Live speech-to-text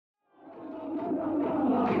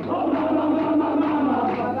Thank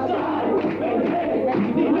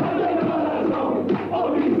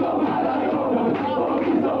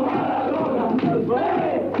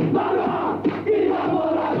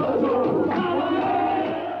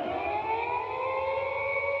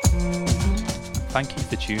you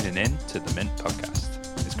for tuning in to the Mint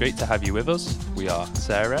Podcast. It's great to have you with us. We are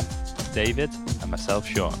Sarah, David, and myself,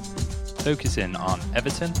 Sean, focusing on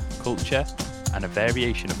Everton, culture, and a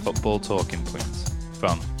variation of football talking points,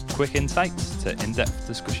 from quick insights to in-depth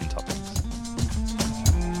discussion topics.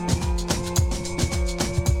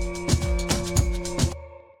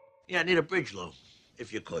 Yeah, I need a bridge loan,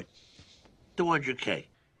 if you could. 200K.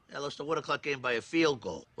 I lost the 1 o'clock game by a field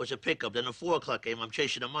goal. It was a pickup. Then the 4 o'clock game, I'm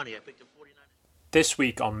chasing the money. I picked up 49. This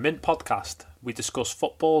week on Mint Podcast, we discuss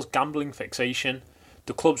football's gambling fixation.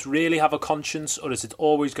 Do clubs really have a conscience, or is it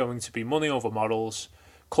always going to be money over morals?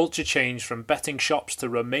 Culture change from betting shops to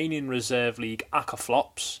Romanian Reserve League ACCA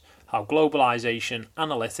flops. How globalisation,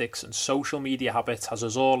 analytics and social media habits has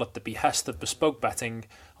us all at the behest of bespoke betting.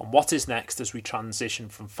 And what is next as we transition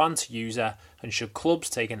from fan to user, and should clubs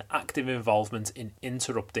take an active involvement in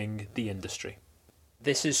interrupting the industry?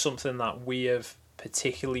 This is something that we have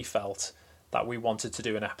particularly felt that we wanted to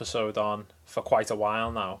do an episode on for quite a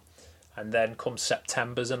while now. And then comes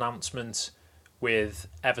September's announcement with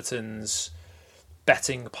Everton's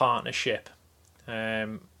betting partnership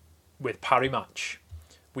with Parimatch.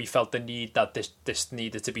 We felt the need that this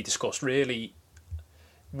needed to be discussed really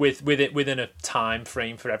with it within a time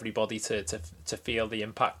frame for everybody to feel the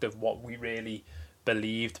impact of what we really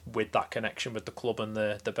believed with that connection with the club and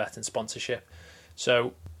the betting sponsorship.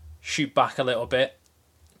 So shoot back a little bit,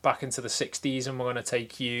 back into the 60s, and we're going to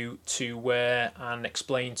take you to where and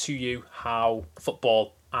explain to you how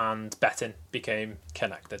football and betting became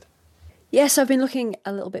connected. Yes, I've been looking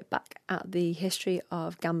a little bit back at the history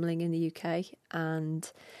of gambling in the UK, and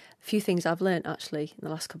a few things I've learned actually in the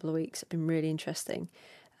last couple of weeks have been really interesting.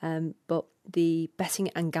 But the Betting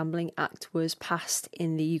and Gambling Act was passed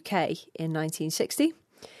in the UK in 1960,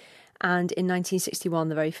 and in 1961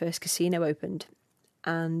 the very first casino opened,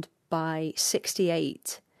 and by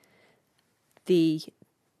 68 the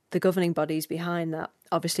governing bodies behind that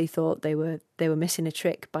obviously thought they were missing a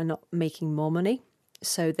trick by not making more money.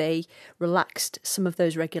 So they relaxed some of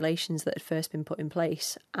those regulations that had first been put in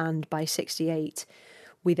place. And by 68,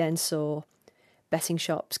 we then saw betting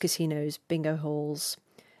shops, casinos, bingo halls.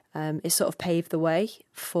 It sort of paved the way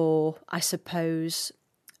for, I suppose,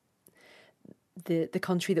 the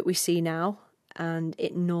country that we see now. And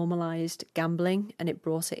it normalised gambling, and it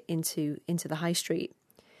brought it into the high street.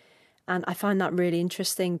 And I find that really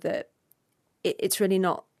interesting that it's really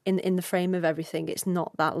not, in the frame of everything, it's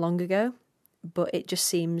not that long ago. But it just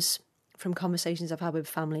seems, from conversations I've had with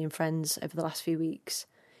family and friends over the last few weeks,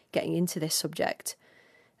 getting into this subject,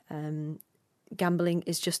 gambling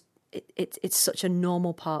is just, it's such a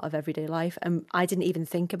normal part of everyday life. And I didn't even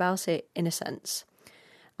think about it, in a sense.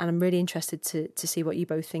 And I'm really interested to see what you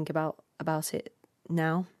both think about it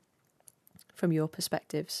now, from your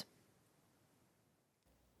perspectives.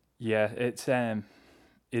 Yeah, it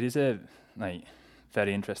is a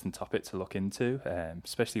very interesting topic to look into,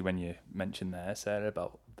 especially when you mentioned there, Sarah,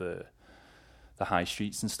 about the high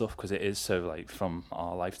streets and stuff, because it is so from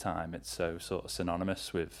our lifetime, it's so sort of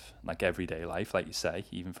synonymous with everyday life, like you say,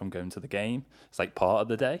 even from going to the game. It's part of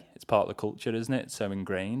the day. It's part of the culture, isn't it? It's so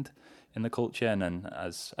ingrained in the culture, and then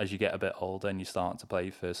as you get a bit older and you start to play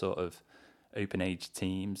for sort of open age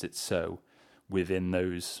teams, it's so within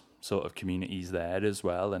those sort of communities there as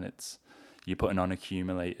well, and you're putting on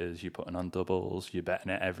accumulators, you're putting on doubles, you're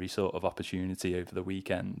betting at every sort of opportunity over the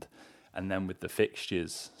weekend. And then with the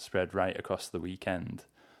fixtures spread right across the weekend,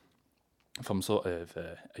 from sort of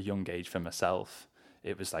a young age for myself,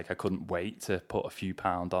 it was I couldn't wait to put a few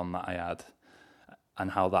pound on that I had,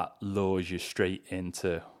 and how that lures you straight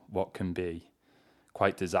into what can be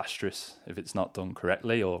quite disastrous if it's not done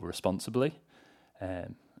correctly or responsibly,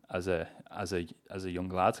 as a young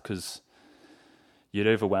lad, because you're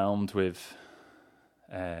overwhelmed with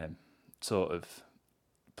sort of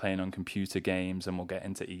playing on computer games, and we'll get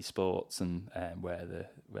into esports and where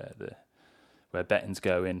betting's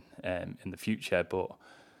going in the future. But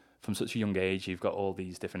from such a young age, you've got all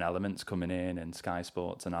these different elements coming in, and Sky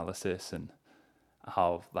Sports analysis, and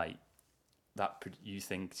how that you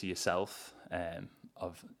think to yourself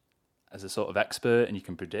of as a sort of expert, and you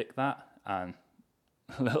can predict that, and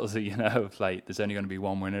little as you know, there's only going to be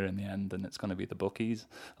one winner in the end, and it's going to be the bookies.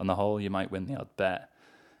 On the whole, you might win the odd bet,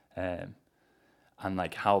 and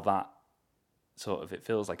how that sort of, it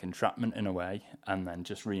feels like entrapment in a way, and then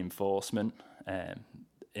just reinforcement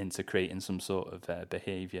into creating some sort of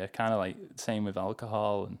behaviour, kind of like same with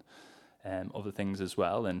alcohol and other things as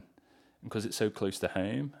well. And because it's so close to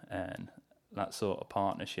home, and that sort of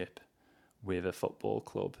partnership with a football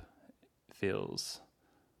club feels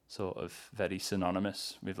sort of very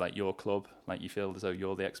synonymous with like your club. Like you feel as though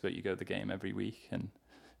you're the expert, you go to the game every week, and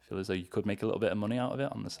feel as though you could make a little bit of money out of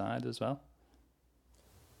it on the side as well.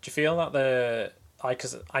 Do you feel that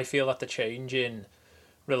because I feel that the change in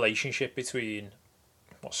relationship between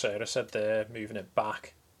what Sarah said there, moving it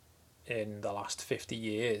back in the last 50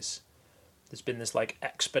 years, there's been this like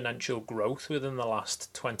exponential growth within the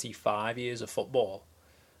last 25 years of football,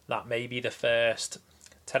 that maybe the first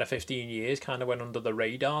 10 or 15 years kind of went under the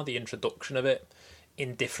radar, the introduction of it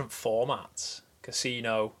in different formats,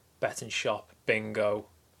 casino, betting shop, bingo,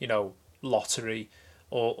 lottery,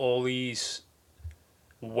 all these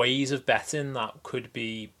ways of betting that could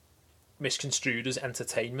be misconstrued as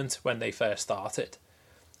entertainment when they first started.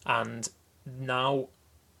 And now,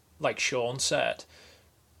 like Sean said,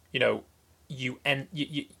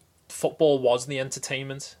 football was the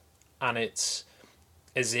entertainment, and it's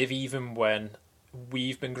as if even when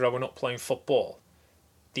we've been growing up playing football,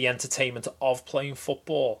 the entertainment of playing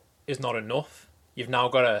football is not enough. You've now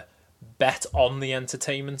got to bet on the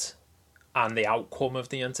entertainment and the outcome of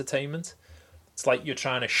the entertainment. It's like you're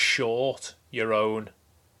trying to short your own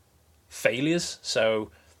failures. So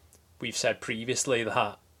we've said previously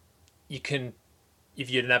that you can, if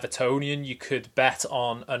you're an Evertonian, you could bet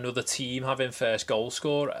on another team having first goal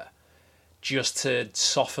scorer just to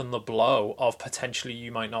soften the blow of potentially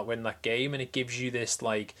you might not win that game, and it gives you this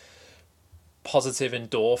like positive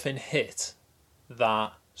endorphin hit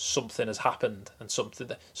that something has happened, and so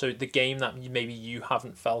the game that maybe you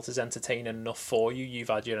haven't felt is entertaining enough for you, you've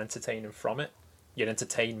had your entertainment from it.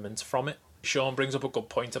 Sean brings up a good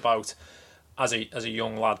point about as a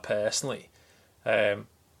young lad personally,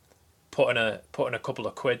 putting a couple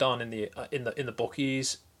of quid on in the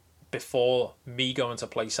bookies before me going to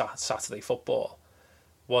play Saturday football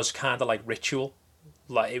was kind of like ritual.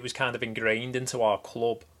 Like it was kind of ingrained into our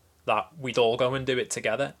club that we'd all go and do it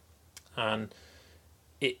together, and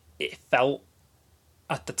it felt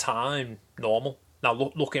at the time normal.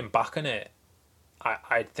 Now looking back on it,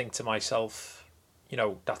 I think to myself,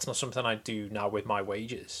 that's not something I do now with my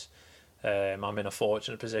wages. I'm in a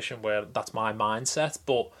fortunate position where that's my mindset,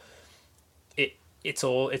 but it's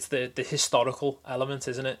the historical element,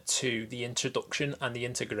 isn't it, to the introduction and the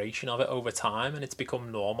integration of it over time, and it's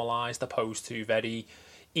become normalised opposed to very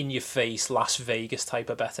in-your-face Las Vegas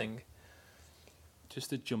type of betting.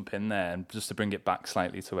 Just to jump in there and just to bring it back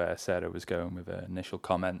slightly to where Sarah was going with her initial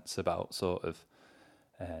comments about sort of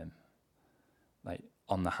like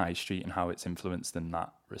on the high street and how it's influenced in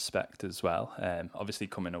that respect as well. Obviously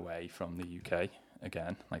coming away from the UK,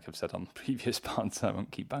 again, like I've said on previous parts, I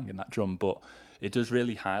won't keep banging that drum, but it does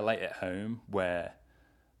really highlight at home where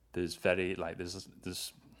there's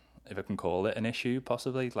if I can call it an issue,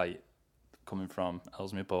 possibly, like coming from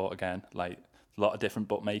Ellesmere Port again, like a lot of different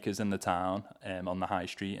bookmakers in the town on the high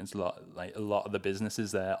street, and a lot of the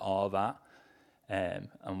businesses there are that, and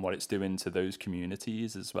what it's doing to those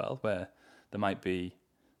communities as well, where there might be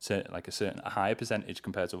a higher percentage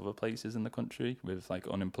compared to other places in the country with like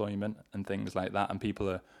unemployment and things like that, and people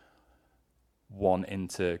are wanting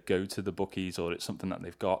to go to the bookies, or it's something that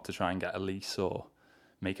they've got to try and get a lease or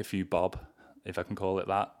make a few bob, if I can call it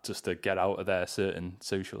that, just to get out of their certain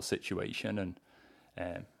social situation.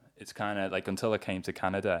 And it's kind of like, until I came to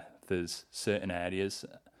Canada, there's certain areas,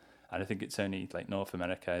 and I think it's only like North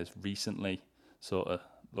America is recently sort of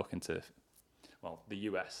looking to, well, the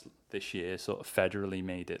US this year sort of federally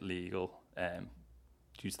made it legal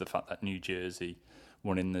due to the fact that New Jersey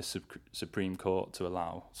won in the Supreme Court to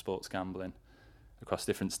allow sports gambling across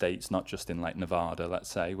different states, not just in like Nevada, let's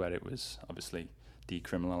say, where it was obviously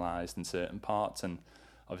decriminalized in certain parts, and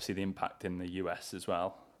obviously the impact in the US as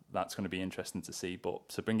well. That's going to be interesting to see. But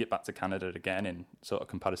to bring it back to Canada again in sort of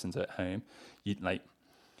comparisons at home,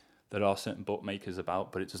 there are certain bookmakers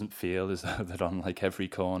about, but it doesn't feel as though they're on like every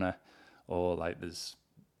corner, or like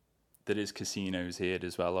there is casinos here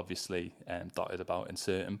as well, obviously dotted about in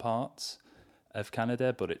certain parts of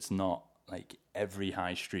Canada, but it's not like every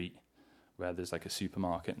high street where there's like a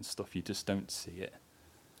supermarket and stuff. You just don't see it.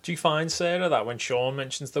 Do you find, Sarah, that when Sean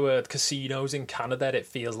mentions the word casinos in Canada, it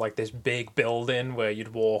feels like this big building where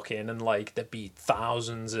you'd walk in and like there'd be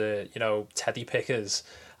thousands of, teddy pickers,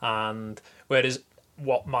 and whereas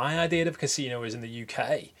what my idea of casino is in the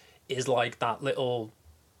UK is like that little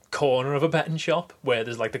corner of a betting shop where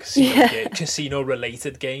there's like the casino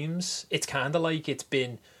related games. It's kind of like it's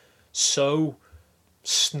been so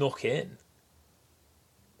snuck in.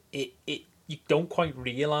 you don't quite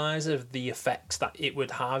realise of the effects that it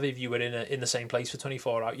would have if you were in the same place for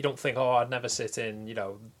 24 hours. You don't think, oh, I'd never sit in,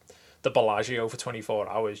 the Bellagio for 24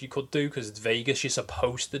 hours. You could do, because it's Vegas. You're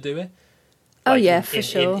supposed to do it. Oh, yeah, for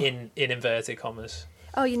sure. In inverted commas.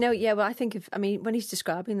 Oh, yeah. Well, when he's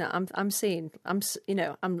describing that, I'm listening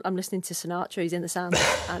to Sinatra. He's in the sand,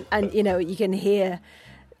 and you can hear,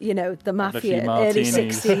 the mafia early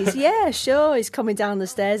 60s. Yeah, sure. He's coming down the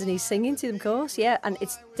stairs and he's singing to them, of course. Yeah, and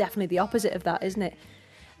it's definitely the opposite of that, isn't it?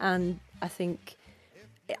 And I think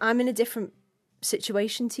I'm in a different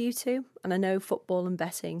situation to you two, and I know football and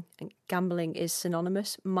betting and gambling is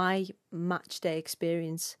synonymous. My match day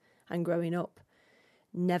experience and growing up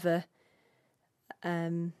never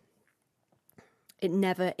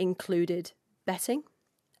included betting,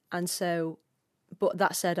 and so, but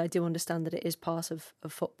that said, I do understand that it is part of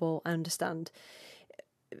football. I understand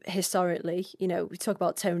historically, we talk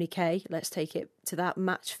about Tony Kay, let's take it to that,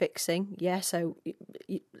 match fixing, so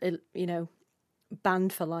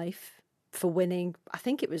banned for life for winning. I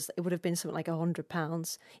think it would have been something like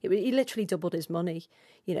 £100. He literally doubled his money,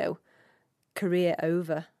 career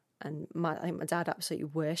over. And I think my dad absolutely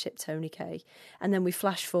worshipped Tony Kay. And then we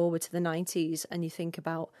flash forward to the 90s, and you think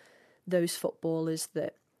about those footballers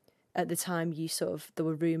that at the time there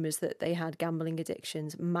were rumours that they had gambling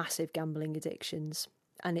addictions, massive gambling addictions.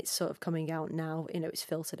 And it's sort of coming out now, it's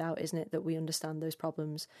filtered out, isn't it, that we understand those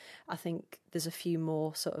problems. I think there's a few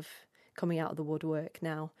more sort of coming out of the woodwork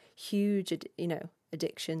now. Huge,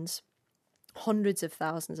 addictions, hundreds of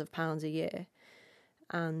thousands of pounds a year.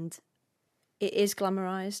 And it is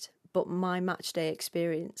glamorized, but my match day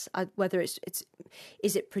experience, whether is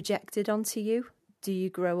it projected onto you? Do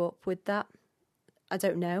you grow up with that? I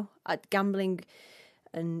don't know. Gambling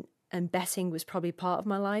and betting was probably part of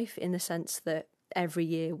my life, in the sense that every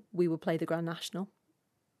year we would play the Grand National.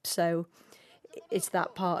 So it's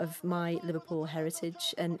that part of my Liverpool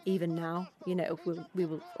heritage. And even now, we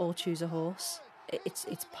will all choose a horse.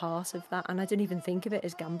 It's part of that. And I don't even think of it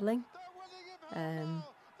as gambling.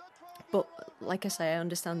 But like I say, I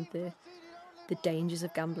understand the dangers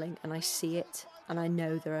of gambling, and I see it, and I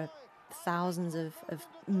know there are thousands of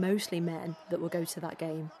mostly men that will go to that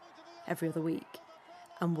game every other week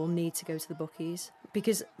and will need to go to the bookies,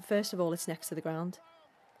 because first of all, it's next to the ground.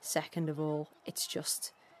 Second of all, it's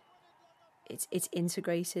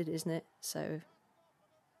integrated, isn't it? So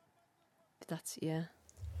that's, yeah.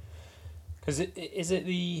 Because is it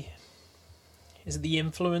the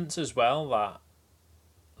influence as well that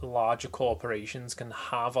larger corporations can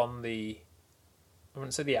have on I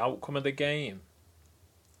wouldn't say the outcome of the game,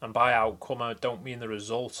 and by outcome I don't mean the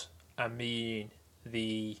result, I mean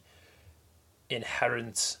the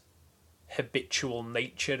inherent habitual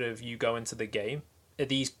nature of you going to the game. Are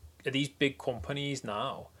these big companies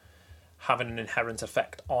now having an inherent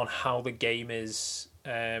effect on how the game is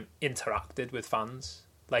interacted with fans?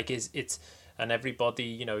 Like, and everybody,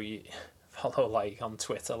 you follow, like, on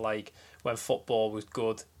Twitter, like when football was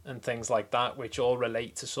good and things like that, which all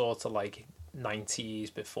relate to sort of like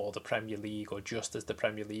 90s before the Premier League, or just as the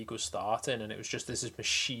Premier League was starting, and it was just this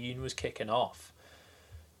machine was kicking off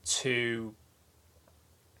to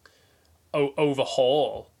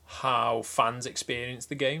overhaul how fans experience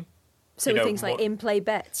the game. So things like in-play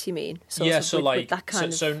bets, you mean? So in-play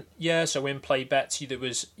bets,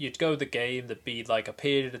 you'd go to the game, there'd be like a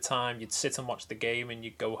period of time, you'd sit and watch the game, and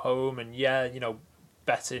you'd go home, and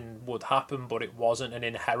betting would happen, but it wasn't an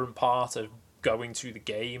inherent part of going to the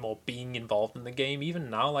game or being involved in the game. Even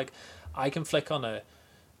now, like, I can flick on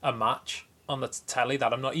a match on the telly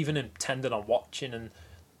that I'm not even intending on watching, and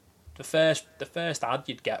the first ad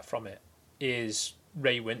you'd get from it is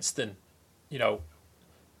Ray Winston,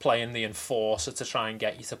 playing the enforcer to try and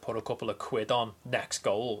get you to put a couple of quid on next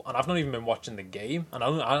goal, and I've not even been watching the game, and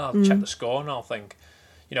I'll check the score, and I'll think,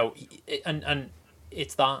 and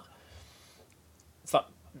it's that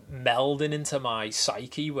melding into my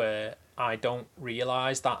psyche where I don't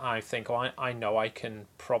realise that I think, I know I can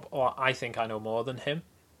or I think I know more than him,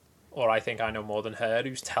 or I think I know more than her,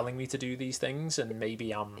 who's telling me to do these things, and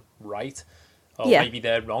maybe I'm right, or maybe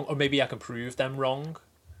they're wrong, or maybe I can prove them wrong.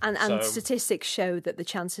 And statistics show that the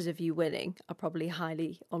chances of you winning are probably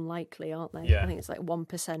highly unlikely, aren't they? Yeah. I think it's like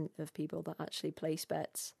 1% of people that actually place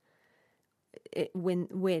bets win.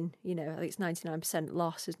 I think it's 99%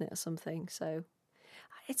 loss, isn't it, or something? So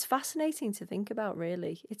it's fascinating to think about,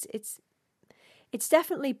 really. It's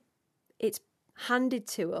definitely, it's handed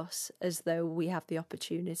to us as though we have the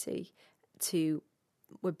opportunity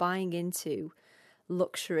we're buying into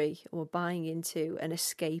luxury, or buying into an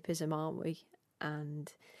escapism, aren't we?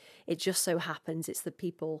 And it just so happens it's the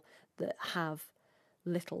people that have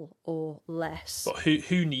little or less. But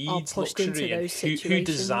who needs pushed luxury into and those who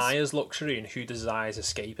situations. desires luxury and who desires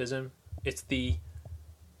escapism? It's the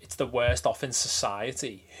worst off in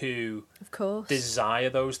society who Of course. desire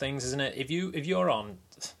those things, isn't it? If you're on,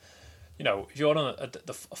 if you're on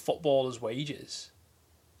a footballer's wages,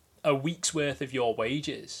 a week's worth of your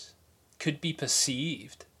wages could be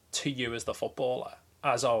perceived to you as the footballer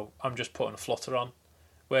as, oh, I'm just putting a flutter on,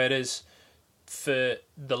 whereas for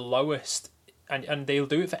the lowest, and they'll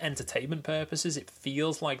do it for entertainment purposes, it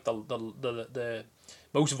feels like the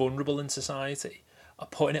most vulnerable in society are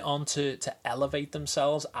putting it on to elevate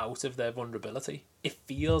themselves out of their vulnerability. It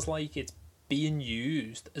feels like it's being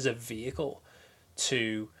used as a vehicle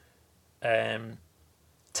to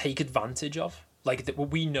take advantage of. Like,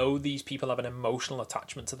 we know these people have an emotional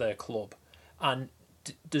attachment to their club, and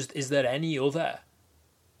is there any other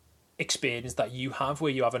experience that you have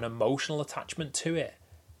where you have an emotional attachment to it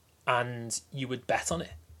and you would bet on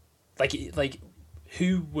it? Like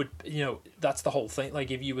who would, that's the whole thing. Like,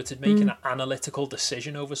 if you were to make an analytical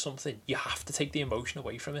decision over something, you have to take the emotion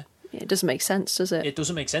away from it. It doesn't make sense, does it? It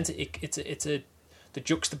doesn't make sense. It's the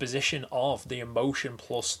juxtaposition of the emotion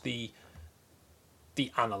plus the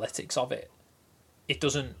analytics of it. It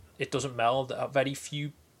doesn't meld. Very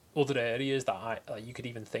few other areas that you could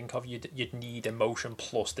even think of, you'd need emotion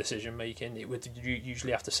plus decision making. It would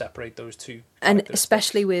usually have to separate those two. And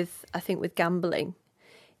especially with gambling,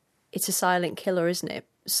 it's a silent killer, isn't it?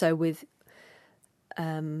 So with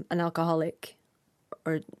an alcoholic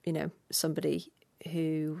or somebody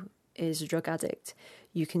who is a drug addict,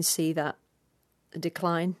 you can see that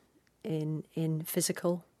decline in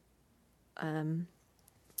physical.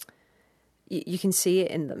 You can see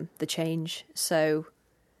it in them, the change. So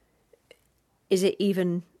is it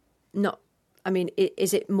even not? I mean,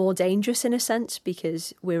 is it more dangerous in a sense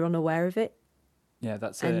because we're unaware of it? Yeah,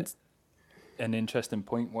 that's an interesting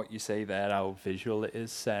point, what you say there, how visual it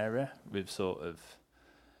is, Sarah, with sort of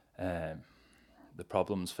the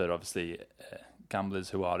problems for, obviously, gamblers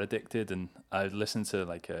who are addicted. And I listened to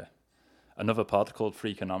another pod called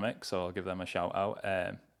Freakonomics, so I'll give them a shout out,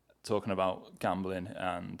 talking about gambling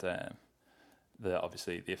and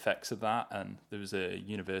obviously the effects of that. And there was a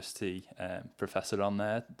university professor on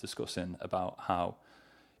there discussing about how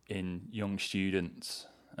in young students,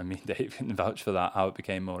 I mean, Dave can vouch for that, how it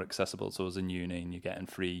became more accessible to us in uni, and you're getting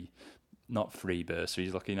not free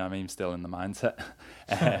bursaries, lucky, still in the mindset.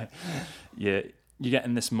 You're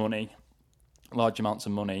getting this money, large amounts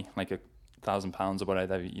of money, like £1,000 or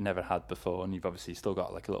whatever you never had before, and you've obviously still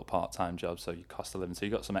got like a little part-time job, so you cost of living, so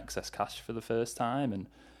you got some excess cash for the first time.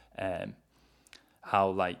 And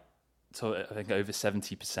how I think over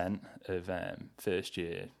 70% of first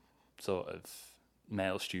year sort of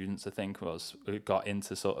male students, I think, got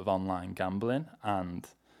into sort of online gambling, and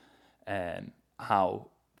how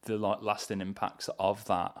the lasting impacts of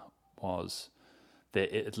that was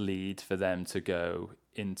that it'd lead for them to go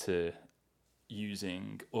into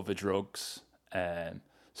using other drugs,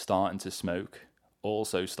 starting to smoke,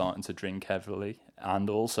 also starting to drink heavily, and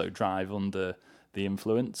also drive under the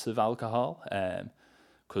influence of alcohol,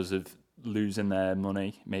 because of losing their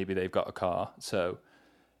money. Maybe they've got a car, so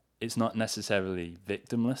it's not necessarily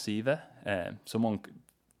victimless either. Someone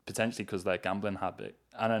potentially, because their gambling habit,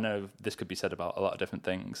 and I know this could be said about a lot of different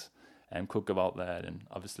things, could go out there and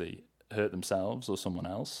obviously hurt themselves or someone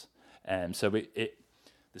else. So it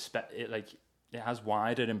has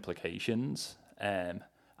wider implications, and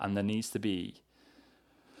there needs to be,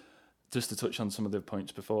 just to touch on some of the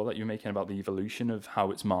points before that you were making about the evolution of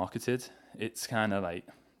how it's marketed. It's kind of like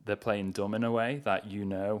they're playing dumb in a way that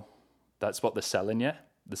that's what they're selling you.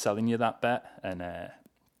 They're selling you that bet, and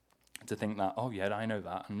to think that, oh yeah, I know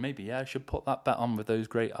that, and maybe I should put that bet on with those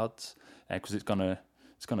great odds because it's gonna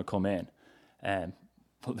come in.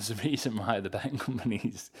 But there's a reason why the betting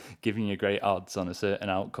company's giving you great odds on a certain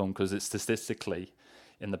outcome, because it's statistically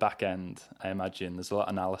in the back end. I imagine there's a lot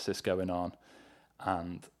of analysis going on,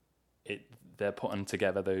 and they're putting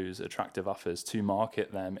together those attractive offers to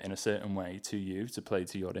market them in a certain way to you, to play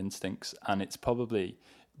to your instincts. And it's probably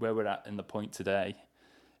where we're at in the point today,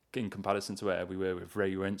 in comparison to where we were with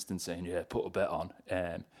Ray Winston saying, yeah, put a bet on.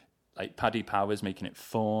 Like Paddy Power's making it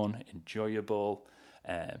fun, enjoyable.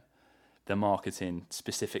 They're marketing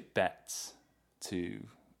specific bets to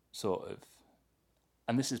sort of,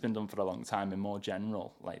 and this has been done for a long time in more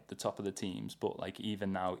general, like the top of the teams, but like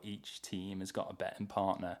even now each team has got a betting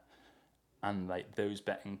partner, and like those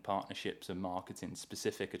betting partnerships are marketing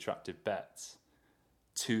specific attractive bets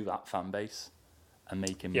to that fan base and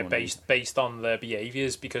making money. based on their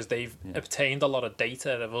behaviours, because they've obtained a lot of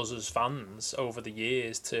data of us as fans over the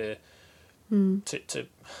years to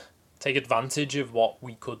take advantage of what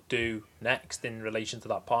we could do next in relation to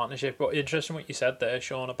that partnership. But interesting what you said there,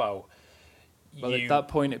 Sean, about well, at that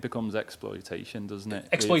point it becomes exploitation, doesn't it?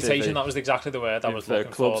 Exploitation, that was exactly the word I was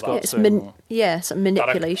looking for. It's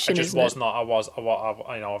manipulation. I just isn't was it? not.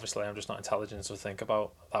 Obviously, I'm just not intelligent to think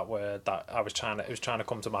about that word. That it was trying to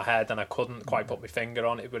come to my head, and I couldn't quite put my finger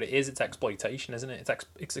on it. But it's exploitation, isn't it?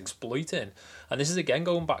 It's exploiting, and this is again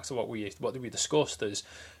going back to what we discussed. Is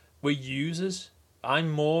we're users. I'm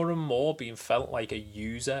more and more being felt like a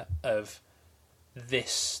user of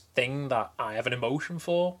this thing that I have an emotion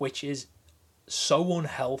for, which is so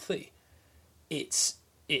unhealthy. It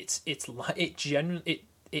is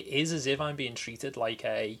as if I'm being treated like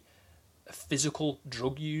a physical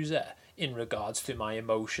drug user in regards to my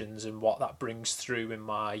emotions and what that brings through in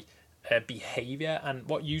my behaviour. And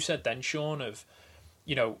what you said then, Sean, of,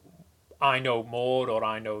 you know, I know more or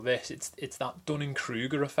I know this, it's that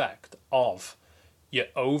Dunning-Kruger effect of you're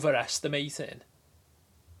overestimating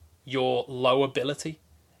your low ability.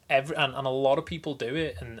 And a lot of people do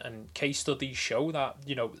it, and case studies show that,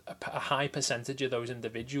 you know, a high percentage of those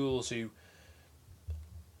individuals who,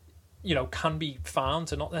 you know, can be found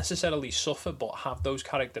to not necessarily suffer but have those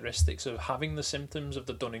characteristics of having the symptoms of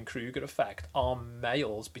the Dunning-Kruger effect are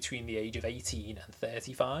males between the age of 18 and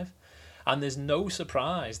 35. And there's no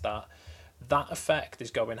surprise that that effect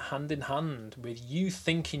is going hand in hand with you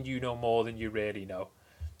thinking you know more than you really know.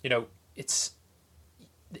 You know, it's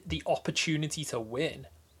the opportunity to win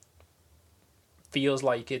feels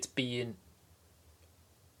like it's being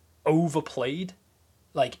overplayed.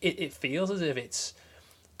 Like it feels as if it's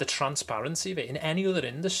the transparency of it. In any other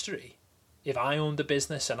industry, if I owned a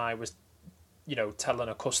business and I was, you know, telling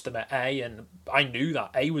a customer A, and I knew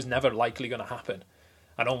that A was never likely going to happen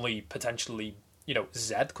and only potentially, you know,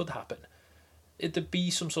 Z could happen, it'd be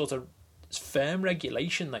some sort of firm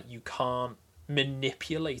regulation that you can't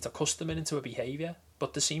manipulate a customer into a behaviour.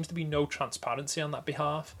 But there seems to be no transparency on that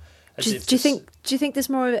behalf. Do you think there's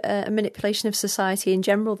more a manipulation of society in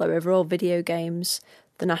general, though? Overall, video games,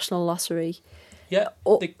 the National Lottery,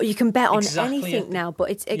 you can bet on anything now. But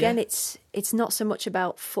it's not so much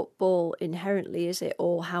about football inherently, is it,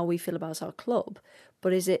 or how we feel about our club,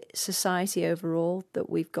 but is it society overall that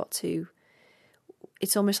we've got to?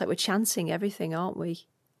 It's almost like we're chancing everything, aren't we?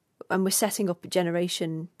 And we're setting up a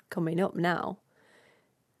generation coming up now.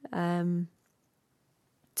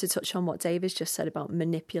 To touch on what David's just said about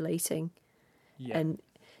manipulating. Yeah. And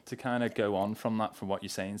to kind of go on from that, from what you're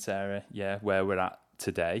saying, Sarah, where we're at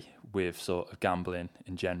today with sort of gambling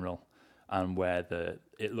in general, and where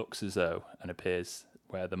it looks as though and appears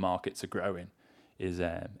where the markets are growing is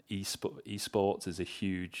esports is a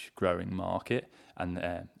huge growing market, and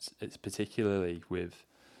it's particularly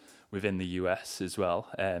within the US as well.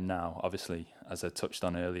 Now, obviously, as I touched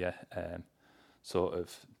on earlier, sort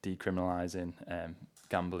of decriminalising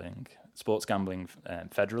sports gambling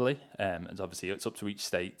federally, and obviously it's up to each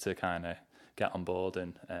state to kind of get on board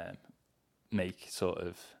and make sort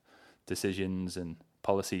of decisions and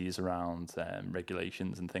policies around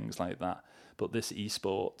regulations and things like that. But this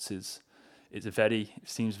esports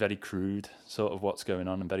seems very crude, sort of what's going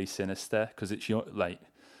on, and very sinister, because it's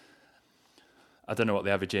I don't know what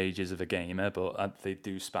the average age is of a gamer, but they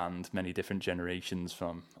do span many different generations,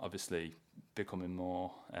 from obviously becoming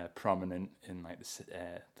more prominent in like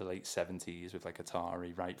the late 70s with like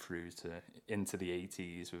Atari, right through to into the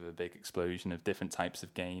 80s with a big explosion of different types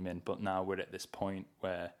of gaming. But now we're at this point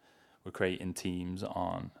where we're creating teams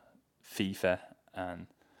on FIFA, and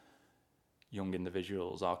young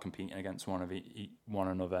individuals are competing against one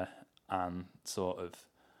another, and sort of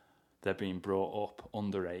they're being brought up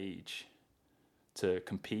underage to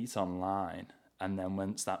compete online. And then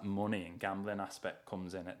once that money and gambling aspect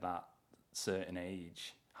comes in at that certain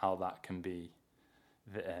age, how that can be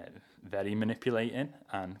very manipulating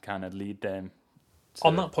and kind of lead them to...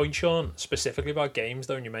 On that point, Sean, specifically about games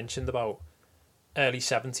though, and you mentioned about early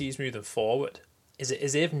 70s moving forward, is it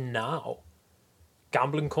as if now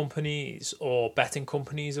gambling companies or betting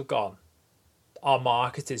companies have gone, our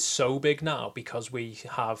market is so big now because we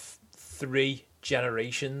have 3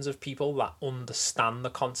 generations of people that understand the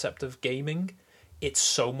concept of gaming, it's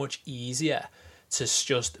so much easier to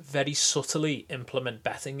just very subtly implement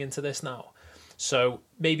betting into this now. So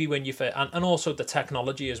maybe when you... And also the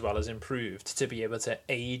technology as well has improved to be able to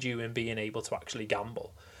aid you in being able to actually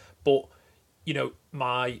gamble. But, you know,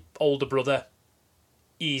 my older brother,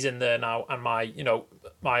 he's in there now, and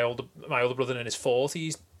my older brother in his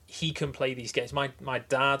 40s, he can play these games. My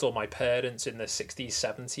dad or my parents in the 60s,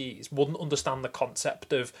 70s wouldn't understand the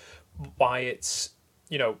concept of why it's,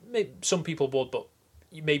 you know, maybe some people would, but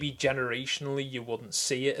maybe generationally you wouldn't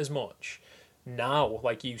see it as much. now,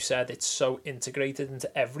 like you said, it's so integrated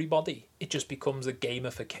into everybody. It just becomes a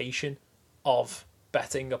gamification of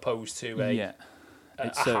betting opposed to a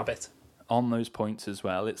habit. On those points as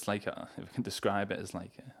well, it's like if I can describe it as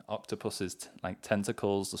like octopus's like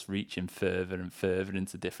tentacles just reaching further and further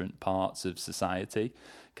into different parts of society,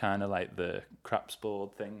 kind of like the craps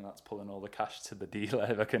board thing that's pulling all the cash to the dealer.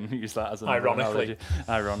 If I can use that as an analogy.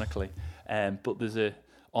 But there's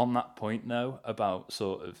on that point though about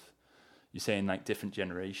sort of you're saying like different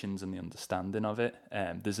generations and the understanding of it.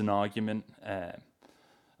 There's an argument.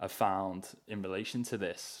 I found in relation to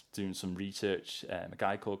this, doing some research, a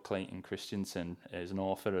guy called Clayton Christensen is an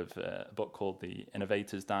author of a book called The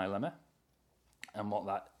Innovator's Dilemma. And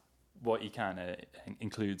what he kind of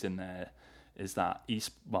includes in there is that,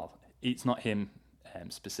 it's not him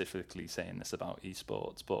specifically saying this about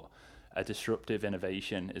esports, but a disruptive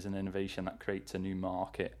innovation is an innovation that creates a new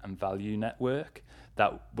market and value network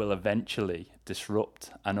that will eventually disrupt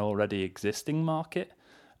an already existing market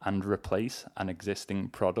and replace an existing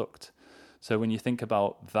product. So when you think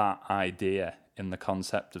about that idea in the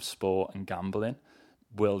concept of sport and gambling,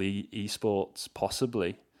 will esports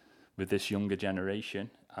possibly, with this younger generation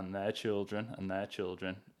and their children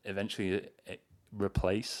eventually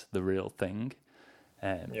replace the real thing?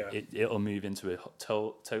 It'll move into a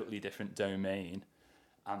totally different domain,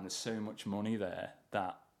 and there's so much money there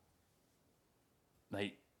that,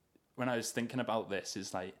 like, when I was thinking about this,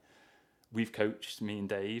 is like, we've coached, me and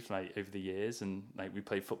Dave, like over the years, and like we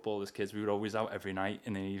played football as kids. We were always out every night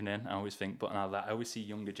in the evening. I always think, but now that I always see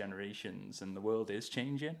younger generations, and the world is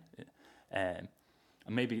changing. And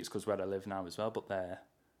maybe it's because where I live now as well, but they're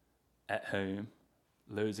at home.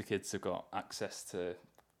 Loads of kids have got access to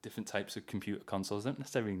different types of computer consoles. They don't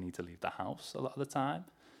necessarily need to leave the house a lot of the time.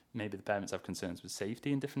 Maybe the parents have concerns with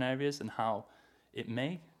safety in different areas, and how it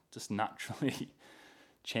may just naturally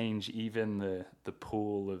change even the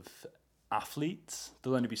pool of athletes.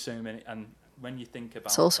 There'll only be so many, and when you think about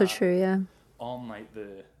it's also true, yeah. On like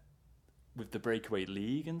with the breakaway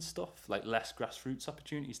league and stuff, like less grassroots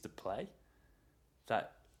opportunities to play.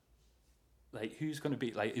 That like who's going to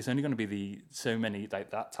be like? It's only going to be so many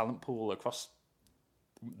like that talent pool across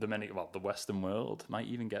the Western world might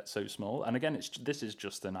even get so small. And again, this is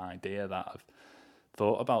just an idea that I've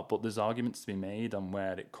thought about, but there's arguments to be made on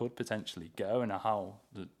where it could potentially go and how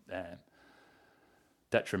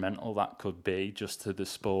detrimental that could be just to the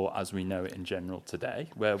sport as we know it in general today.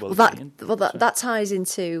 That ties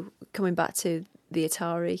into coming back to the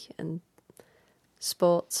Atari and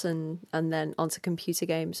sports and then onto computer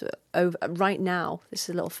games. Right now, this is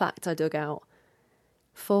a little fact I dug out.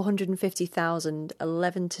 450,000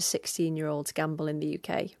 11 to 16-year-olds gamble in the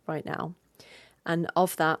UK right now. And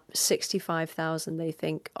of that, 65,000 they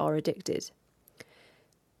think are addicted.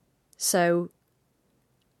 So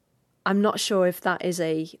I'm not sure if that is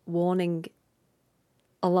a warning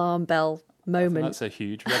alarm bell moment. That's a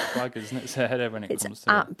huge red flag, isn't it, Sarah, when it comes to it? It's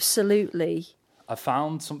absolutely I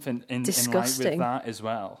found something in line with that as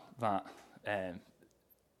well, that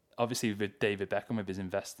obviously with David Beckham, with his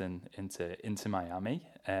investing into Miami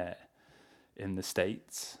in the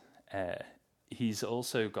States, he's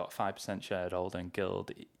also got 5% shareholder in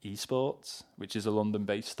Guild Esports, which is a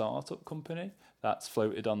London-based startup company that's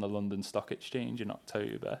floated on the London Stock Exchange in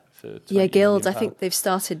October for Guild. I think they've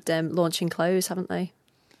started launching clothes, haven't they?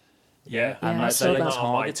 Yeah, and I saw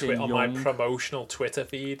that on my promotional Twitter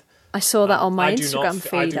feed. I saw that on my Instagram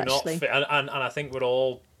feed, actually. And I think we're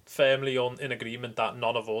all firmly in agreement that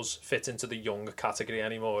none of us fit into the young category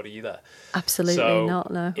anymore either. Absolutely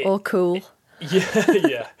not, no. Or cool.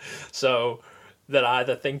 Yeah. So they're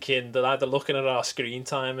either looking at our screen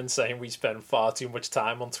time and saying we spend far too much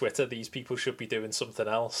time on Twitter, these people should be doing something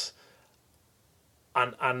else.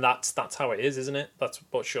 And that's how it is, isn't it? That's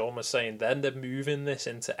what Sean was saying then. They're moving this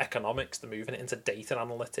into economics, they're moving it into data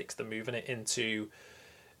analytics, they're moving it into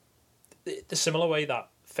the similar way that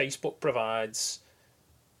Facebook provides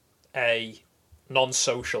a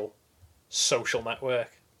non-social social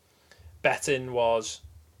network. Betting was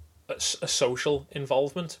a social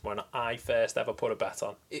involvement when I first ever put a bet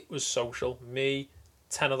on. It was social. Me,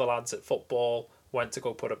 10 other lads at football went to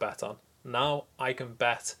go put a bet on. Now I can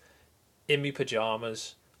bet in me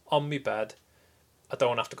pyjamas, on me bed. I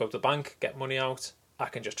don't have to go to the bank, get money out. I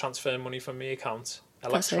can just transfer money from my account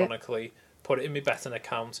electronically, put it in my betting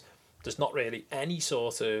account. There's not really any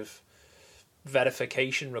sort of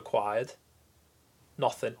verification required.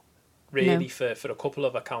 Nothing. Really, no. For a couple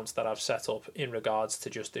of accounts that I've set up in regards to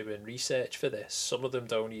just doing research for this. Some of them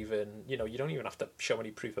don't even, you don't even have to show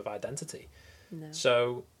any proof of identity. No.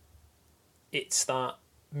 So it's that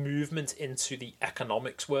movement into the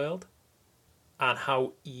economics world. and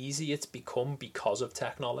how easy it's become because of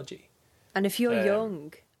technology. And if you're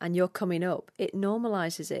young and you're coming up, it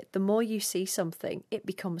normalises it. The more you see something, it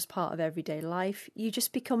becomes part of everyday life. You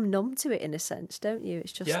just become numb to it in a sense, don't you?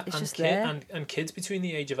 It's just there. And kids between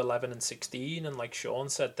the age of 11 and 16, and like Sean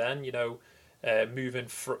said then, moving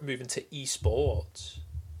to esports,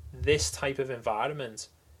 this type of environment,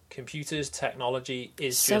 computers, technology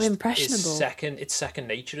is so just impressionable. It's second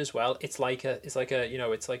nature as well. It's like a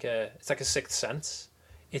sixth sense.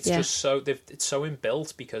 It's just so it's so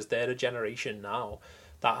inbuilt because they're a generation now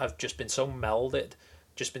that have just been so melded,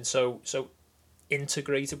 just been so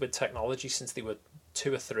integrated with technology since they were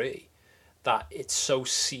 2 or 3, that it's so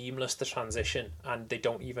seamless, the transition, and they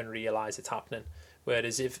don't even realise it's happening.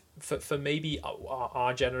 Whereas if for maybe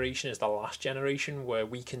our generation is the last generation where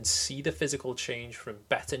we can see the physical change from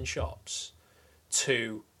betting shops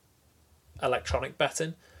to electronic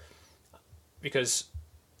betting, because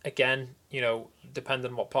again,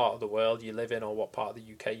 depending on what part of the world you live in or what part of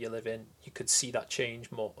the UK you live in, you could see that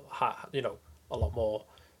change more, a lot more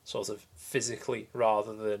sort of physically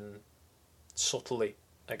rather than subtly,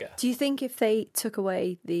 I guess. Do you think if they took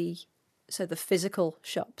away the physical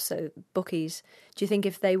shops, so bookies, do you think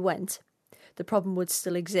if they went, the problem would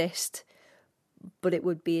still exist, but it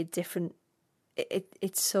would be a different?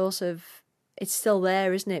 It's sort of, it's still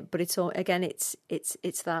there, isn't it? But it's all, again, it's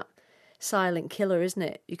that silent killer, isn't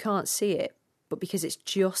it? You can't see it, but because it's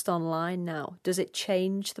just online now, does it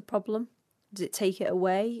change the problem? Does it take it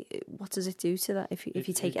away? What does it do to that if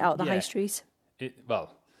you take it out of the high street?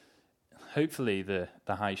 Well, hopefully the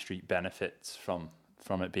high street benefits from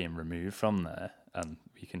it being removed from there, and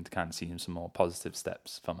we can kind of see some more positive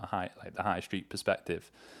steps from the high street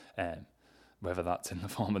perspective. Whether that's in the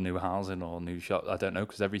form of new housing or new shops, I don't know,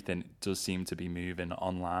 because everything does seem to be moving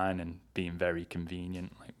online and being very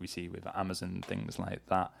convenient, like we see with Amazon and things like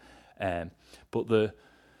that. But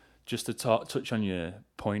just to touch on your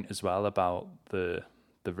point as well about the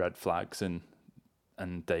red flags, and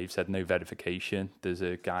Dave said no verification. There's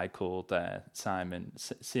a guy called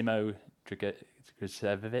Simo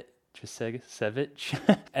Dragicevic.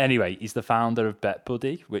 Anyway, he's the founder of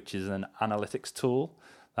BetBuddy, which is an analytics tool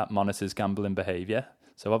that monitors gambling behaviour.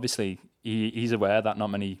 So obviously he's aware that not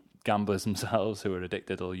many gamblers themselves who are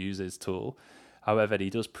addicted will use his tool. However, he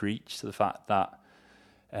does preach to the fact that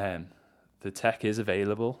the tech is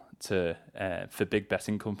available for big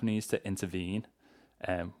betting companies to intervene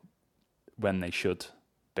when they should,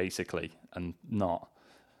 basically, and not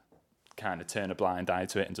kind of turn a blind eye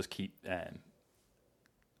to it and just keep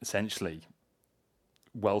essentially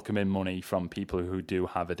welcoming money from people who do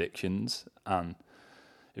have addictions. And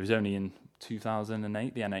it was only in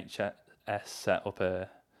 2008 the NHS set up a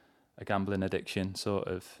gambling addiction sort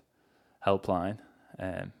of helpline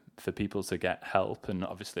for people to get help, and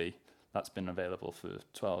obviously that's been available for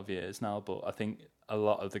 12 years now. But I think a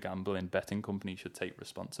lot of the gambling betting companies should take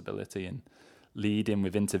responsibility and lead in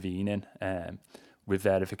with intervening with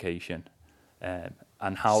verification, and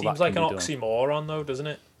how seems that like can an be done. Oxymoron though, doesn't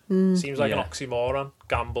it? Seems like an oxymoron.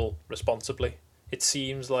 Gamble responsibly. It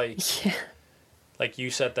seems like like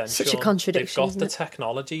you said then, such Sean, a contradiction. they've got the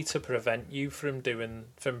technology to prevent you from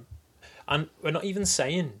and we're not even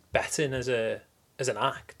saying betting as an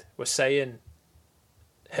act. We're saying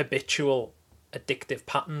habitual addictive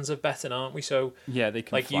patterns of betting, aren't we? So yeah, they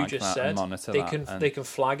can like flag you just that said, and monitor they can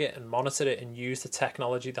flag it and monitor it and use the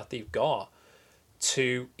technology that they've got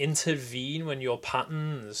to intervene when your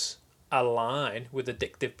patterns align with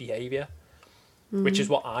addictive behaviour, which is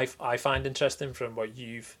what I find interesting from what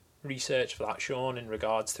you've researched for that, Sean, in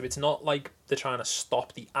regards to, it's not like they're trying to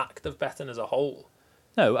stop the act of betting as a whole.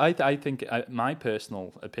 No, I think my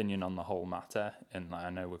personal opinion on the whole matter, and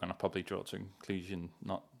I know we're going to probably draw to a conclusion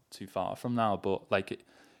not too far from now, but like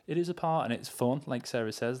it is a part and it's fun, like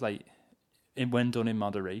Sarah says, like when done in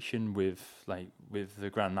moderation with the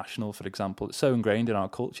Grand National, for example. It's so ingrained in our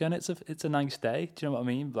culture, and it's a nice day. Do you know what I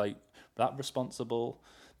mean? Like that responsible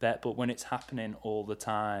bet, but when it's happening all the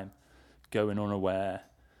time, going unaware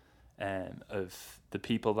of the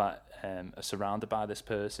people that are surrounded by this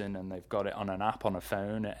person, and they've got it on an app on a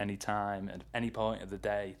phone at any time, at any point of the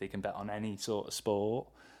day, they can bet on any sort of sport,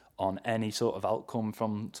 on any sort of outcome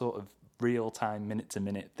from sort of real-time,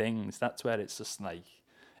 minute-to-minute things. That's where it's just like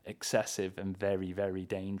excessive and very, very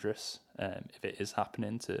dangerous if it is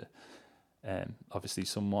happening to obviously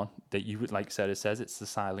someone that you would, like Sarah says, it's the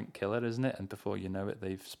silent killer, isn't it? And before you know it,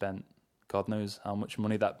 they've spent God knows how much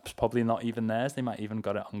money that's probably not even theirs. They might even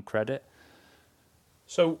got it on credit.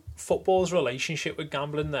 So football's relationship with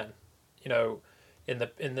gambling then, in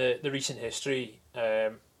the recent history,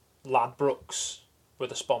 Ladbrokes were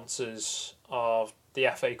the sponsors of the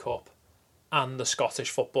FA Cup and the Scottish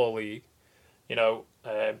Football League.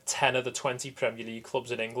 10 of the 20 Premier League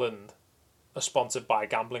clubs in England are sponsored by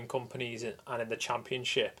gambling companies, and in the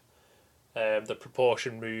Championship, the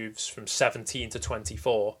proportion moves from 17 to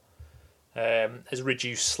 24. Has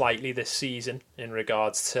reduced slightly this season in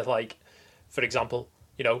regards to, like, for example,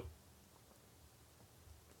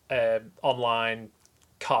 online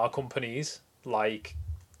car companies like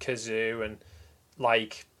Kazoo and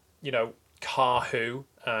like Carhu,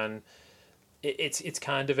 and it's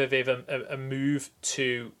kind of a move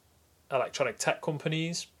to electronic tech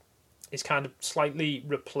companies. It's kind of slightly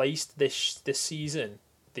replaced this season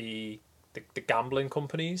the gambling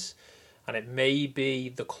companies, and it may be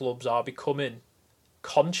the clubs are becoming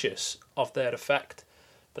conscious of their effect.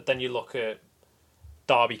 But then you look at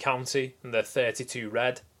Derby County and their 32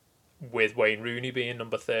 red, with Wayne Rooney being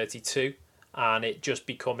number 32, and it just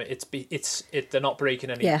they're not breaking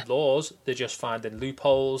any laws, they're just finding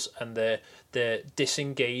loopholes, and they're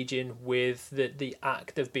disengaging with the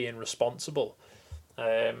act of being responsible,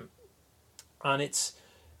 and it's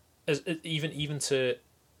even to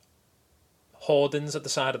hoardings at the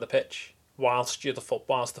side of the pitch whilst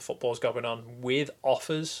the football's going on, with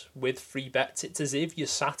offers, with free bets. It's as if you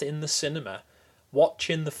sat in the cinema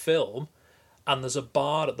watching the film, and there's a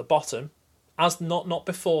bar at the bottom, as not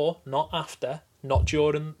before, not after, not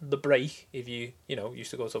during the break. If you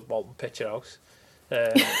used to go to Walton Picture House,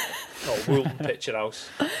 or Woolton Picture House,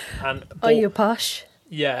 you're posh.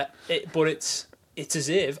 Yeah, but it's as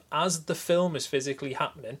if, as the film is physically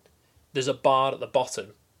happening, there's a bar at the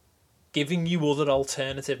bottom, giving you other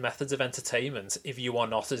alternative methods of entertainment if you are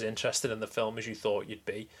not as interested in the film as you thought you'd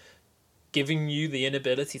be, giving you the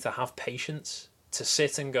inability to have patience, to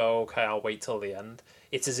sit and go, okay, I'll wait till the end.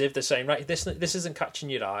 It's as if they're saying, right, this isn't catching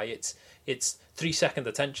your eye. It's 3-second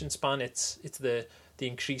attention span. It's the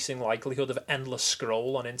increasing likelihood of endless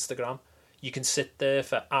scroll on Instagram. You can sit there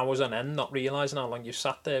for hours on end not realising how long you've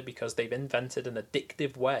sat there, because they've invented an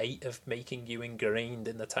addictive way of making you ingrained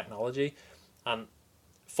in the technology. And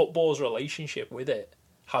football's relationship with it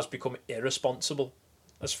has become irresponsible,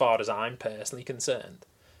 as far as I'm personally concerned,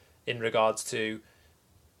 in regards to,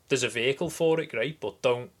 there's a vehicle for it, great, but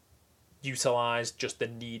don't utilise just the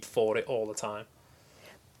need for it all the time.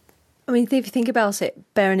 I mean, if you think about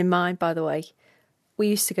it, bearing in mind, by the way, we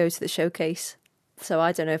used to go to the Showcase, so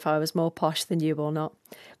I don't know if I was more posh than you or not,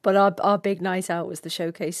 but our big night out was the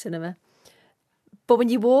Showcase cinema. But when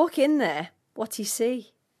you walk in there, what do you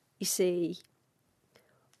see? You see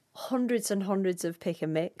hundreds and hundreds of pick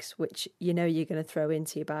and mix, which you're going to throw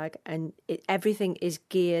into your bag, and everything is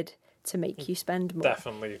geared to make you spend more.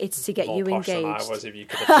 Definitely. It's to get you engaged. Than I was if you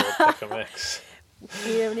could afford pick and mix.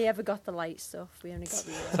 We only ever got the light stuff. We only got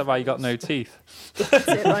the... Is that why you got no teeth? That's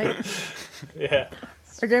it, right? Yeah.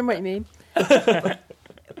 I don't know what you mean.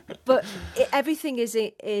 But everything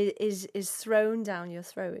is thrown down your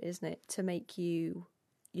throat, isn't it? To make you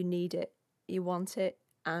need it, you want it,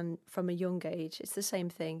 and from a young age, it's the same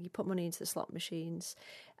thing. You put money into the slot machines,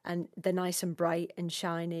 and they're nice and bright and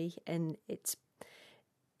shiny, and it's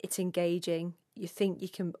engaging. You think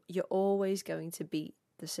you're always going to beat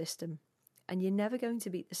the system, and you're never going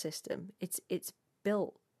to beat the system. It's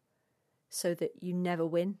built so that you never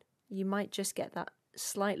win. You might just get that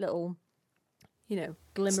slight little,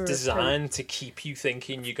 glimmer. It's designed to keep you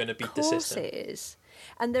thinking you're going to beat the system. Of course it is,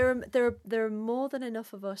 and there are more than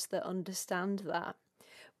enough of us that understand that.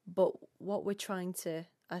 But what we're trying to,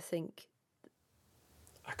 I think,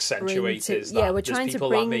 accentuate is that we're trying there's people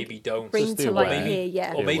to that maybe don't, bring to light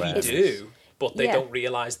here, or maybe do, but they don't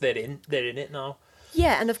realise they're in it now.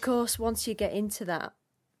 Yeah, and of course, once you get into that,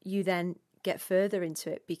 you then get further into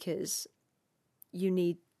it because you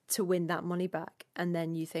need to win that money back, and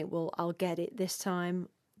then you think, well, I'll get it this time.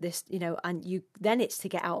 And then it's to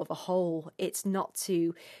get out of a hole. It's not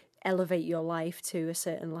to elevate your life to a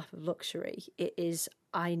certain level of luxury. It is,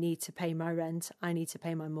 I need to pay my rent. I need to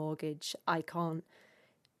pay my mortgage. I can't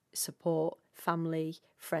support family,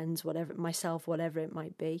 friends, whatever it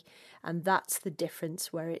might be. And that's the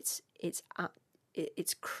difference, where it's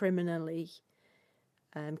criminally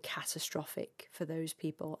catastrophic for those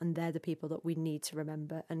people, and they're the people that we need to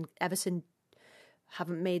remember. And Everton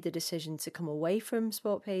haven't made the decision to come away from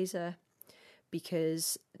SportPesa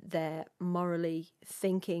because they're morally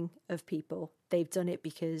thinking of people. They've done it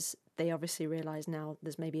because they obviously realise now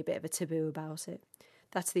there's maybe a bit of a taboo about it.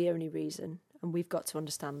 That's the only reason, and we've got to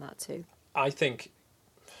understand that too. I think,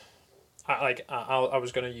 I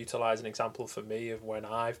was going to utilise an example for me of when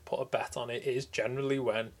I've put a bet on it is generally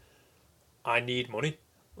when I need money,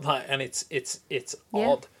 and it's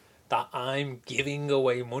odd that I'm giving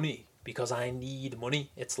away money because I need money.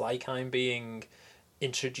 It's like I'm being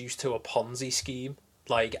introduced to a Ponzi scheme.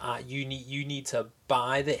 Like, you need to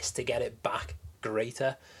buy this to get it back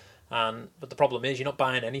greater. But the problem is you're not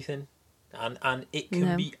buying anything. And it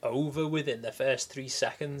can be over within the first 3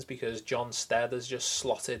 seconds because John Stead has just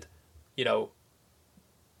slotted, to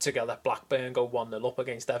let Blackburn go 1-0 up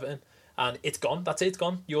against Everton. And it's gone. That's it. It's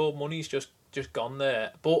gone. Your money's just gone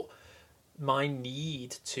there. But my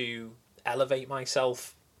need to elevate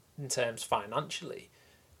myself in terms financially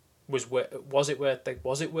was it worth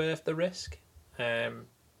the risk? But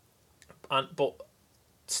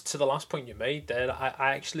to the last point you made there,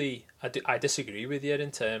 I disagree with you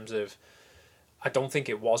in terms of I don't think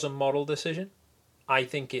it was a moral decision. I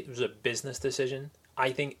think it was a business decision.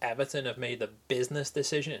 I think Everton have made the business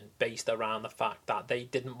decision based around the fact that they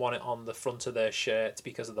didn't want it on the front of their shirts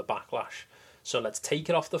because of the backlash. So let's take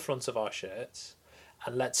it off the front of our shirts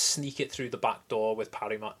and let's sneak it through the back door with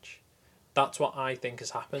Parimatch. That's what I think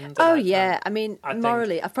has happened.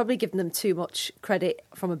 Morally, I've probably given them too much credit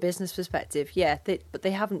from a business perspective. Yeah, but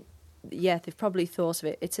they haven't. Yeah, they've probably thought of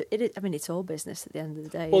it. It's all business at the end of the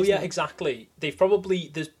day. Well, yeah, exactly.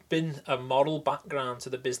 There's been a moral background to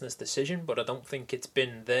the business decision, but I don't think it's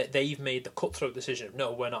been they've made the cutthroat decision.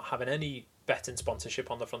 No, we're not having any betting sponsorship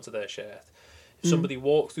on the front of their shirt. If somebody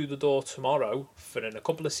walked through the door tomorrow in a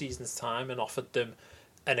couple of seasons' time and offered them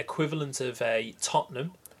an equivalent of a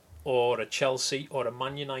Tottenham or a Chelsea or a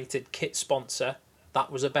Man United kit sponsor,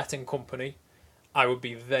 that was a betting company, I would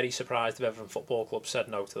be very surprised if Everton Football Club said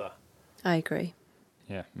no to that. I agree.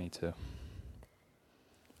 Yeah, me too.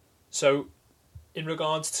 So, in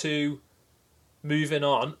regards to moving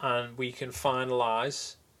on and we can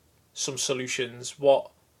finalise some solutions,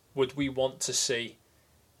 what would we want to see?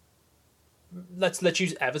 Let's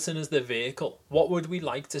use Everton as the vehicle. What would we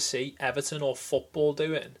like to see Everton or football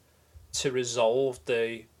doing to resolve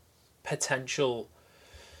the potential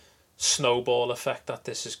snowball effect that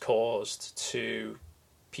this has caused to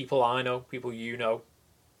people I know, people you know,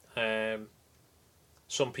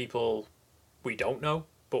 some people we don't know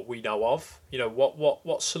but we know of.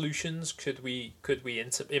 What solutions could we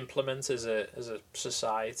implement as a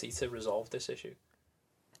society to resolve this issue?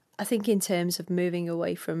 I think in terms of moving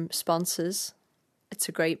away from sponsors, it's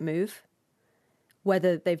a great move.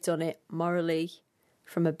 Whether they've done it morally,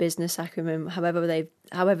 from a business acumen, however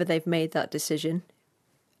they've made that decision,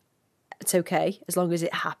 it's okay as long as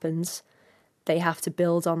it happens. They have to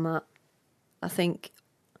build on that. I think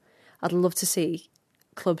I'd love to see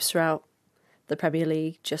clubs throughout the Premier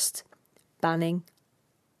League just banning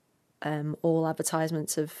all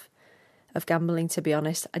advertisements of gambling. To be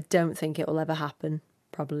honest, I don't think it will ever happen.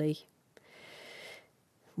 Probably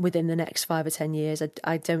within the next 5 or 10 years,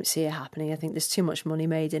 I don't see it happening. I think there's too much money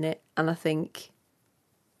made in it, and I think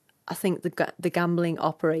the gambling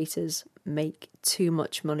operators make too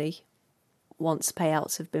much money once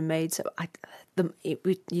payouts have been made. So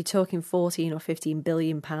you're talking 14 or 15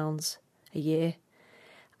 billion pounds a year.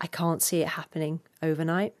 I can't see it happening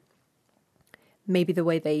overnight. Maybe the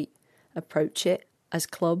way they approach it as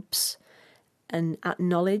clubs and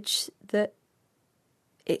acknowledge that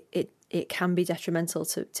it can be detrimental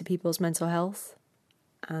to people's mental health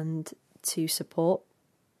and to support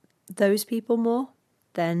those people more,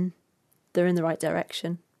 then they're in the right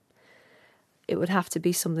direction. It would have to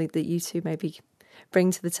be something that you two maybe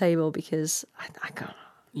bring to the table, because I can't.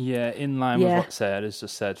 Yeah, in line with what Sarah's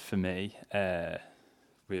just said, for me,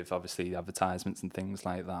 with obviously advertisements and things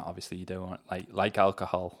like that, obviously you don't want, like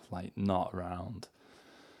alcohol, not around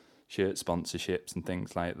shirt sponsorships and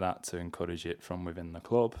things like that to encourage it from within the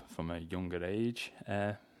club from a younger age,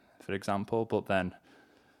 for example. But then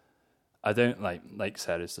I don't, like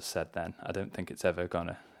Sarah's just said then, I don't think it's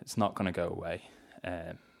not gonna go away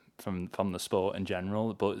from the sport in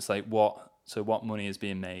general. But it's what money is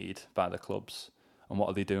being made by the clubs, and what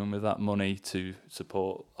are they doing with that money to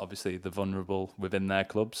support obviously the vulnerable within their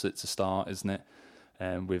clubs? It's a start, isn't it?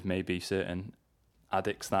 With maybe certain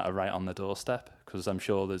addicts that are right on the doorstep, because I'm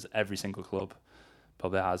sure there's every single club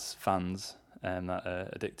probably has fans that are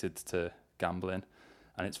addicted to gambling,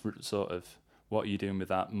 and it's sort of, what are you doing with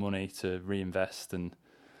that money to reinvest, and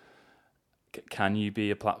can you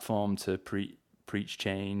be a platform to preach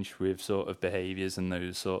change with sort of behaviours and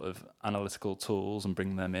those sort of analytical tools and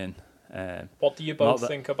bring them in? What do you both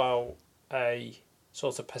think about a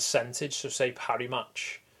sort of percentage? So say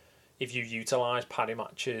Parimatch, if you utilise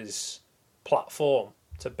Parimatch's platform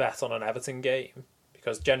to bet on an Everton game,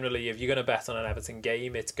 because generally if you're going to bet on an Everton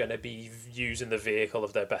game, it's going to be using the vehicle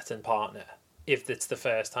of their betting partner. If it's the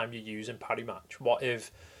first time you're using Parimatch, what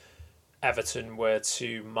if Everton were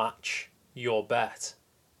to match your bet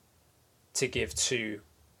to give to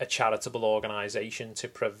a charitable organisation to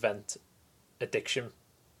prevent addiction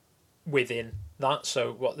within that.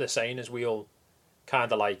 So what they're saying is we'll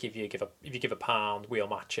kind of like if you give a £1, we'll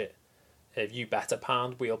match it. If you bet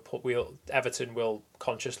 £1, Everton will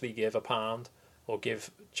consciously give £1 or give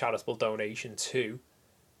charitable donation to,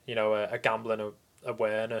 a gambling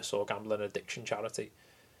awareness or gambling addiction charity.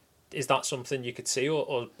 Is that something you could see,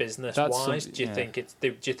 or business wise? Do you think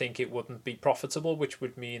it wouldn't be profitable, which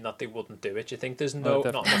would mean that they wouldn't do it? Do you think there's not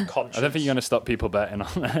enough conscience? I don't think you're going to stop people betting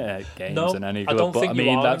on games in any club. I don't think you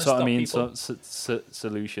are that's what I mean. people.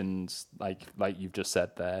 Solutions like you've just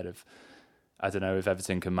said there. I don't know if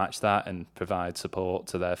Everton can match that and provide support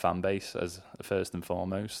to their fan base as first and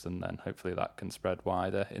foremost, and then hopefully that can spread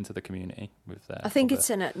wider into the community with their. I think it's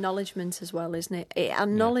an acknowledgement as well, isn't it? It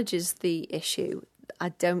acknowledges the issue. I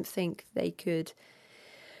don't think they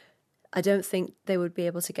would be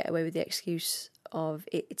able to get away with the excuse of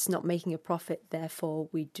it's not making a profit, therefore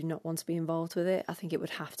we do not want to be involved with it. I think it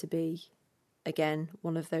would have to be, again,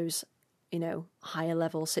 one of those, higher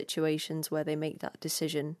level situations where they make that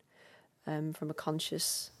decision from a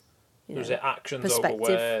conscious, Was it actions over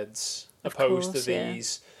words, opposed to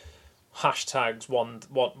these hashtags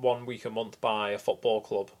one week a month by a football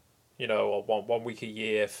club? Or one week a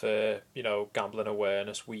year for, Gambling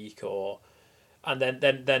Awareness Week, and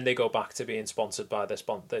then they go back to being sponsored by their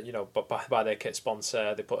by their kit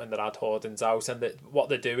sponsor. They put in their ad hoardings out, and what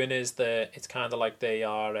they're doing is it's kind of like they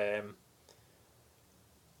are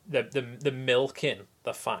the milking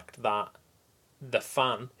the fact that the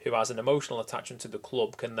fan who has an emotional attachment to the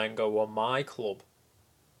club can then go, well, my club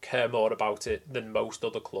care more about it than most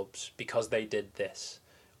other clubs because they did this,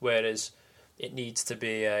 whereas it needs to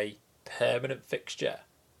be a permanent fixture.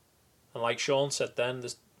 And like Sean said then,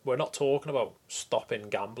 we're not talking about stopping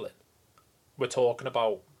gambling. We're talking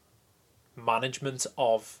about management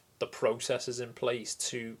of the processes in place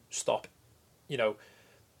to stop,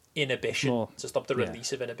 inhibition, to stop the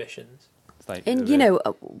release of inhibitions. And,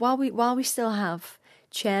 while we still have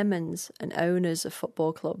chairmen and owners of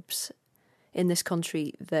football clubs in this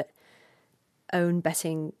country that own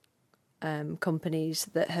betting companies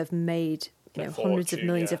that have made hundreds of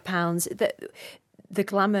millions of pounds, that the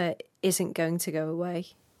glamour isn't going to go away.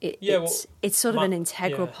 It's sort of an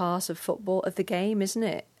integral part of football, of the game, isn't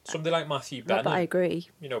it? Somebody like Matthew Benham, I agree.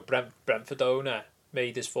 Brentford owner,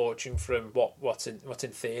 made his fortune from what's in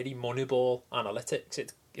theory Moneyball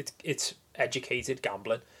analytics. It's educated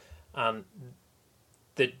gambling, and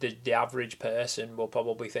the average person will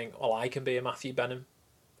probably think, well, I can be a Matthew Benham.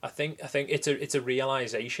 I think it's a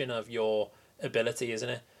realization of your ability, isn't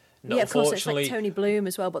it? No, of course, it's like Tony Bloom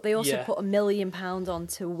as well, but they also put £1 million on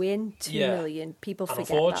to win 2 million. People forget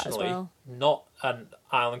that as well. And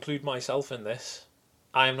I'll include myself in this.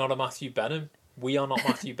 I am not a Matthew Benham. We are not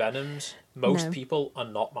Matthew Benhams. Most people are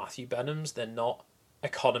not Matthew Benhams. They're not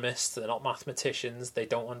economists. They're not mathematicians. They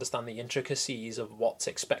don't understand the intricacies of what's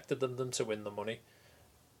expected of them to win the money.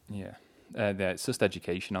 Yeah, it's just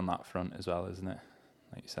education on that front as well, isn't it?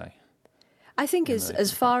 Like you say. I think as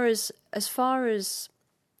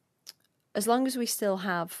long as we still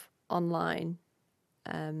have online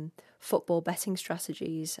football betting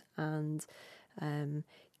strategies and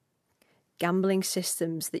gambling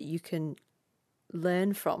systems that you can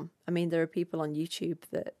learn from. I mean, there are people on YouTube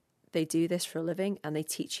that they do this for a living and they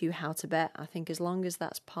teach you how to bet. I think as long as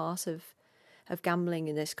that's part of gambling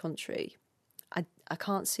in this country, I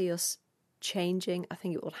can't see us changing. I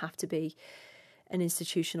think it will have to be an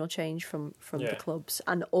institutional change from the clubs,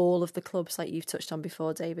 and all of the clubs like you've touched on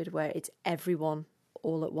before, David, where it's everyone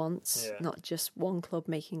all at once, not just one club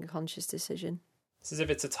making a conscious decision. It's as if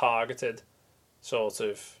it's a targeted sort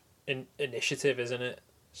of initiative, isn't it?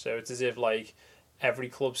 So it's as if like every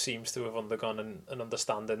club seems to have undergone an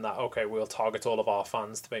understanding that, okay, we'll target all of our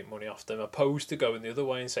fans to make money off them, opposed to going the other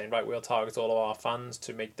way and saying, right, we'll target all of our fans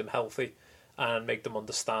to make them healthy and make them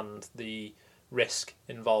understand the risk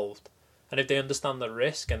involved. And if they understand the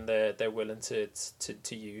risk and they're willing to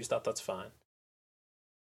use that, that's fine.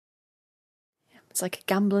 It's like a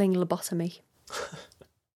gambling lobotomy.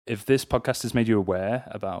 If this podcast has made you aware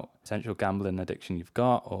about potential gambling addiction you've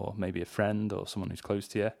got, or maybe a friend or someone who's close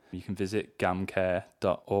to you, you can visit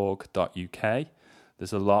gamcare.org.uk.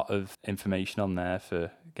 There's a lot of information on there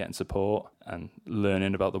for getting support and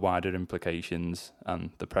learning about the wider implications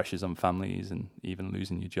and the pressures on families and even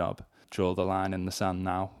losing your job. Draw the line in the sand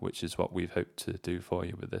now, which is what we've hoped to do for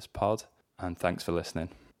you with this pod. And thanks for listening.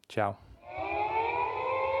 Ciao.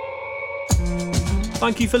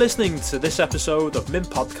 Thank you for listening to this episode of Mint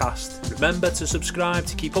Podcast. Remember to subscribe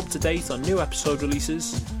to keep up to date on new episode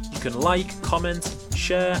releases. You can like, comment,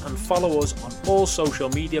 share and follow us on all social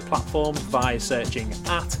media platforms via searching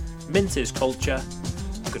 @MintisCulture.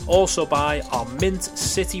 You can also buy our Mint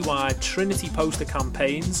citywide Trinity poster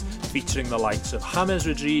campaigns featuring the likes of James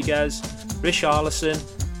Rodriguez, Richarlison,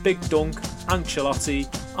 Big Dunk, Ancelotti,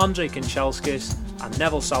 Andre Kanchelskis and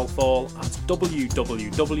Neville Southall at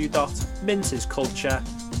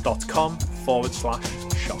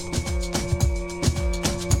www.mintisculture.com/shop.